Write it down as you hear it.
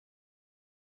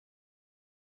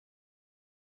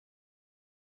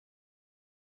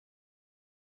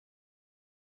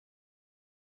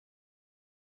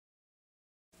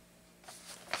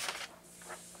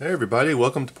Hey everybody,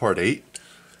 welcome to part 8.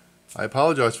 I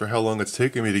apologize for how long it's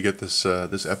taken me to get this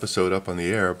episode up on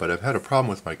the air, but I've had a problem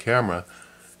with my camera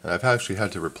and I've actually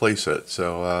had to replace it.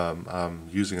 So I'm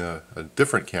using a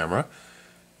different camera,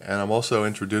 and I'm also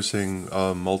introducing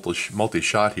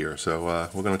multi-shot here. So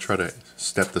we're going to try to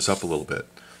step this up a little bit.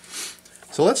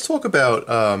 So let's talk about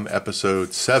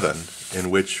episode 7,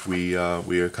 in which we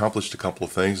accomplished a couple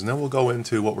of things, and then we'll go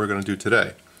into what we're going to do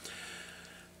today.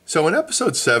 So in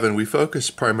episode 7, we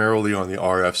focused primarily on the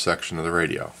RF section of the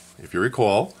radio. If you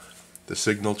recall, the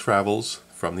signal travels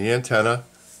from the antenna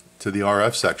to the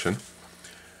RF section.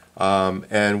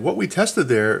 And what we tested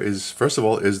there is, first of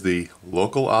all, is the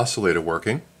local oscillator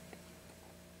working.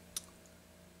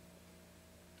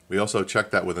 We also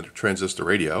checked that with a transistor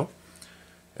radio.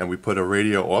 And we put a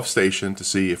radio off station to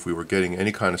see if we were getting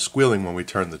any kind of squealing when we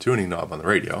turned the tuning knob on the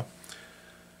radio.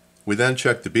 We then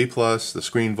checked the B+, the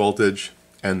screen voltage,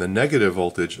 and the negative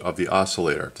voltage of the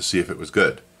oscillator to see if it was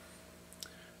good.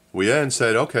 We then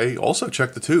said, okay, also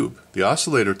check the tube. The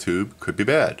oscillator tube could be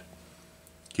bad.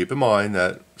 Keep in mind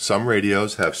that some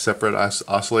radios have separate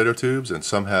oscillator tubes and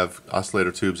some have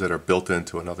oscillator tubes that are built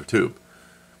into another tube.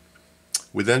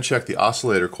 We then checked the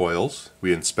oscillator coils.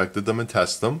 We inspected them and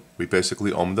tested them. We basically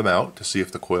ohmed them out to see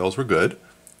if the coils were good.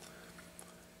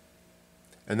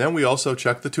 And then we also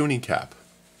checked the tuning cap.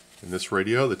 In this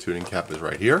radio, the tuning cap is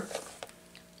right here.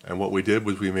 And what we did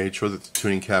was we made sure that the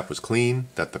tuning cap was clean,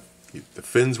 that the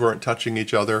fins weren't touching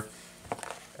each other,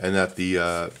 and that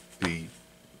the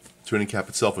tuning cap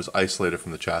itself was isolated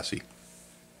from the chassis.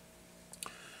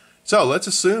 So let's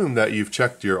assume that you've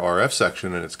checked your RF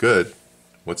section and it's good.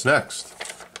 What's next?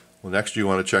 Well, next you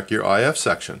want to check your IF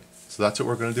section. So that's what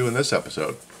we're going to do in this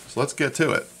episode. So let's get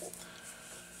to it.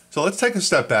 So let's take a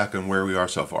step back on where we are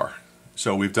so far.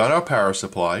 So we've done our power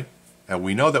supply. And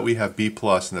we know that we have B+ and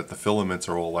that the filaments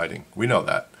are all lighting. We know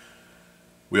that.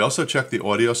 We also checked the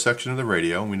audio section of the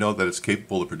radio, and we know that it's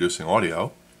capable of producing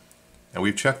audio. And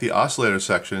we've checked the oscillator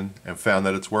section and found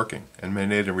that it's working, and made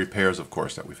any repairs, of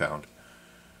course, that we found.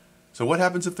 So what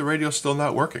happens if the radio's still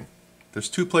not working? There's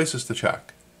two places to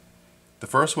check. The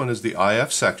first one is the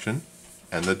IF section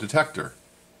and the detector.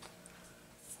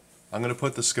 I'm going to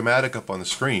put the schematic up on the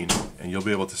screen, and you'll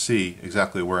be able to see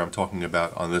exactly where I'm talking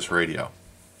about on this radio.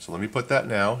 So let me put that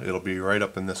now. It'll be right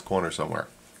up in this corner somewhere.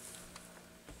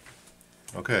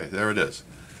 Okay, there it is.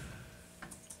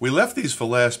 We left these for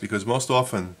last because most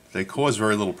often they cause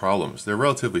very little problems. They're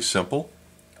relatively simple.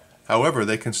 However,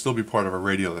 they can still be part of a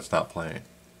radio that's not playing.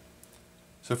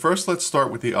 So first let's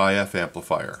start with the IF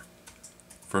amplifier.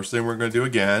 First thing we're going to do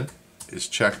again is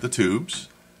check the tubes.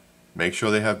 Make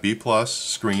sure they have B+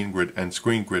 screen grid and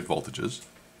screen grid voltages.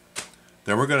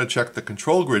 Then we're going to check the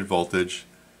control grid voltage,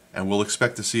 and we'll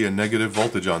expect to see a negative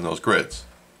voltage on those grids.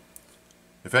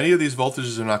 If any of these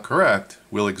voltages are not correct,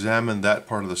 we'll examine that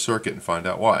part of the circuit and find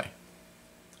out why.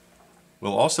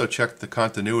 We'll also check the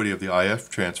continuity of the IF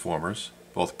transformers,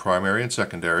 both primary and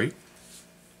secondary,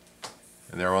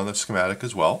 and they're on the schematic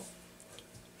as well.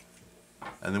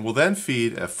 And then we'll then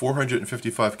feed a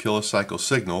 455 kilocycle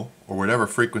signal, or whatever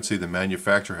frequency the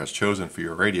manufacturer has chosen for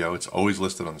your radio. It's always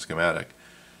listed on the schematic,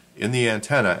 in the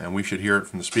antenna, and we should hear it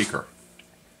from the speaker.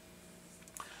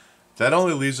 That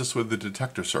only leaves us with the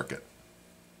detector circuit.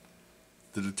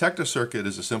 The detector circuit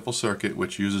is a simple circuit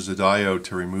which uses a diode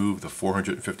to remove the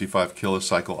 455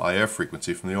 kilocycle IF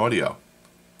frequency from the audio.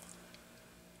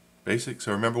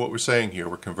 So remember what we're saying here,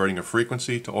 we're converting a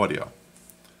frequency to audio.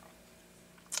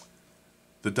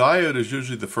 The diode is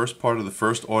usually the first part of the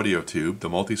first audio tube, the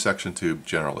multi-section tube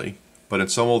generally, but in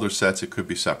some older sets it could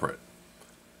be separate.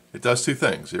 It does two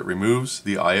things. It removes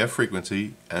the IF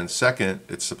frequency, and second,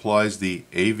 it supplies the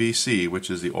AVC, which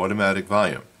is the automatic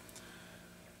volume.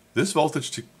 This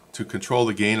voltage to control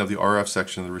the gain of the RF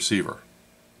section of the receiver.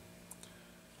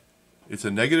 It's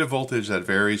a negative voltage that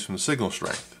varies from the signal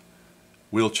strength.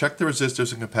 We'll check the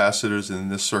resistors and capacitors in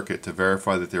this circuit to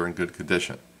verify that they're in good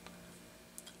condition.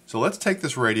 So let's take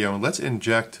this radio and let's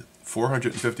inject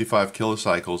 455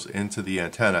 kilocycles into the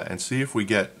antenna and see if we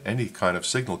get any kind of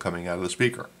signal coming out of the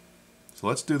speaker. So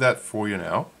let's do that for you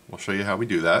now. We'll show you how we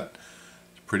do that.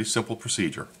 It's a pretty simple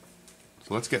procedure.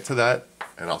 So let's get to that,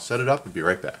 and I'll set it up and be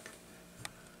right back.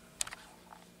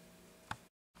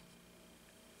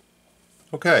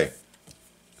 Okay,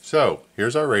 so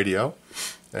here's our radio,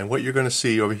 and what you're going to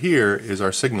see over here is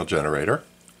our signal generator.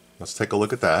 Let's take a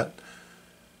look at that,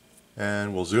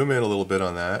 and we'll zoom in a little bit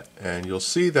on that, and you'll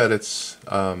see that it's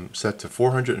set to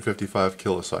 455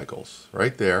 kilocycles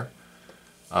right there.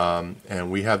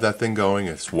 And we have that thing going.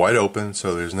 It's wide open,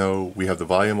 so we have the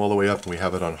volume all the way up, and we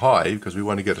have it on high because we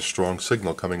want to get a strong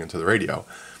signal coming into the radio.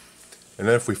 And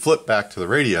then if we flip back to the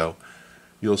radio,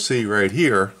 you'll see right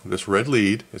here, this red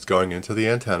lead is going into the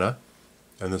antenna,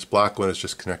 and this black one is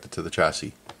just connected to the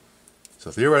chassis.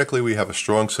 So theoretically, we have a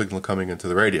strong signal coming into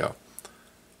the radio.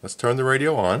 Let's turn the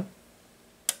radio on.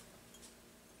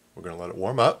 We're going to let it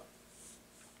warm up.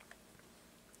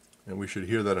 And we should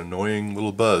hear that annoying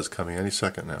little buzz coming any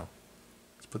second now.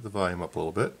 Let's put the volume up a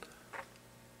little bit.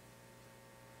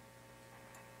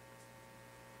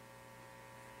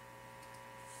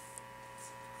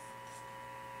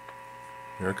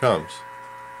 Here it comes.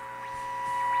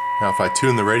 Now if I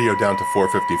tune the radio down to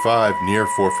 455, near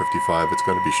 455, it's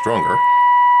going to be stronger.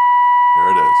 There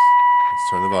it is. Let's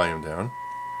turn the volume down.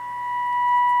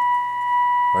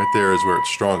 Right there is where it's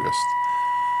strongest.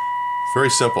 Very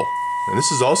simple. And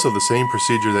this is also the same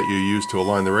procedure that you use to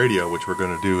align the radio, which we're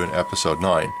going to do in episode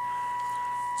 9.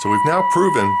 So we've now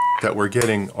proven that we're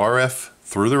getting RF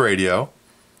through the radio,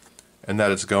 and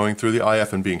that it's going through the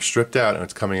IF and being stripped out, and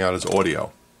it's coming out as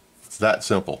audio. It's that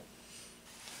simple.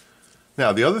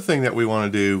 Now the other thing that we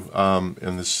want to do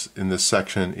in this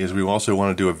section is we also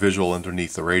want to do a visual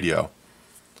underneath the radio.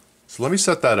 So let me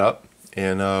set that up,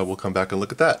 and we'll come back and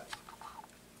look at that.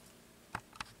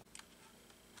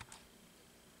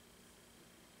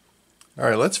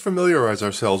 Alright, let's familiarize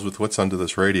ourselves with what's under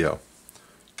this radio.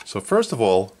 So first of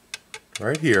all,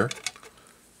 right here,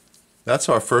 that's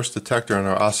our first detector in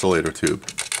our oscillator tube.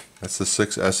 That's the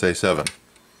 6SA7.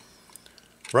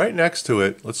 Right next to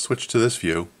it, let's switch to this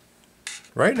view.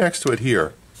 Right next to it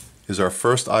here is our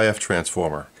first IF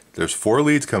transformer. There's 4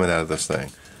 leads coming out of this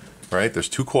thing. Right? There's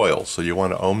 2 coils, so you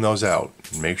want to ohm those out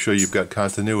and make sure you've got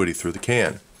continuity through the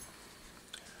can.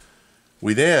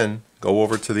 We then go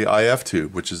over to the IF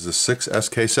tube, which is the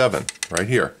 6SK7 right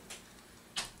here.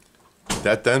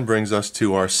 That then brings us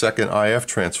to our second IF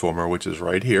transformer, which is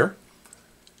right here.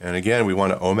 And again, we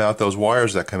want to ohm out those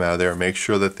wires that come out of there and make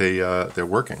sure that they're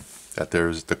working, that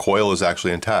the coil is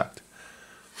actually intact.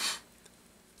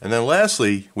 And then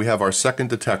lastly, we have our second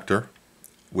detector,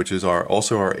 which is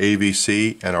also our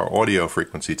AVC and our audio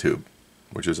frequency tube,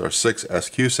 which is our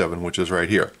 6SQ7, which is right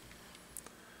here.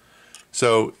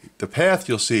 So the path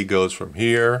you'll see goes from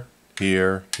here,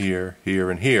 here, here, here,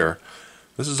 and here.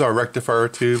 This is our rectifier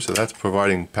tube, so that's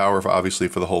providing power obviously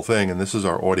for the whole thing, and this is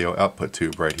our audio output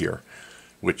tube right here,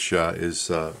 which is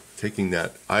taking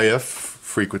that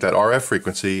RF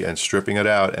frequency and stripping it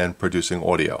out and producing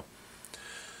audio.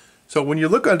 So when you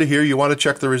look under here, you want to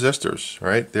check the resistors,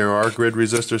 right? There are grid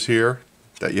resistors here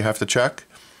that you have to check,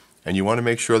 and you want to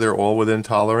make sure they're all within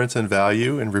tolerance and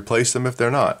value and replace them if they're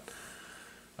not.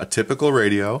 A typical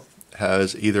radio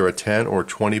has either a 10 or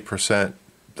 20%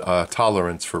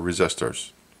 tolerance for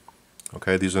resistors.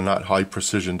 Okay, these are not high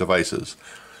precision devices.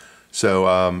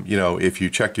 So, you know, if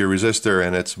you check your resistor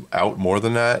and it's out more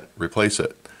than that, replace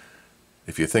it.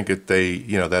 If you think that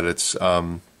it's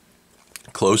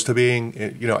close to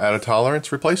being, out of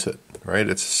tolerance, replace it. Right?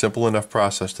 It's a simple enough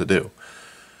process to do.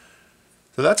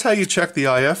 So that's how you check the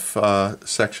IF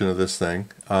section of this thing.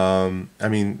 And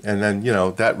then,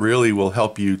 that really will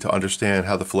help you to understand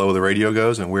how the flow of the radio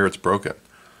goes and where it's broken.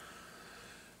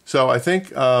 So I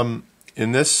think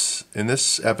in this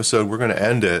episode, we're going to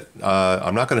end it.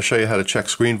 I'm not going to show you how to check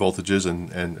screen voltages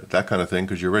and that kind of thing,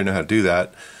 because you already know how to do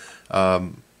that.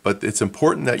 But it's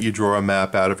important that you draw a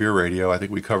map out of your radio. I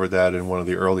think we covered that in one of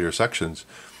the earlier sections.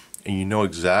 And you know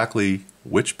exactly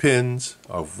which pins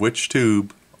of which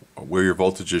tube where your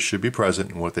voltages should be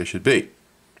present and what they should be.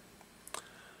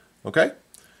 Okay?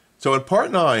 So in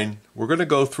part 9, we're going to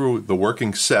go through the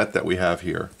working set that we have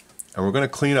here, and we're going to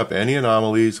clean up any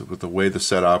anomalies with the way the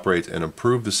set operates and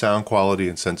improve the sound quality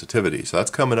and sensitivity. So that's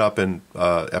coming up in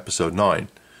episode 9.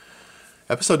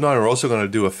 Episode 9, we're also going to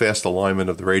do a fast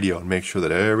alignment of the radio and make sure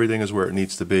that everything is where it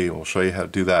needs to be, and we'll show you how to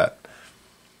do that.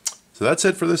 So that's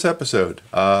it for this episode.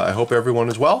 I hope everyone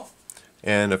is well.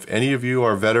 And if any of you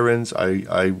are veterans,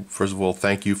 I first of all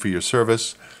thank you for your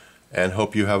service and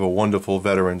hope you have a wonderful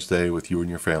Veterans Day with you and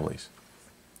your families.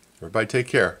 Everybody take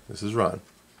care. This is Ron.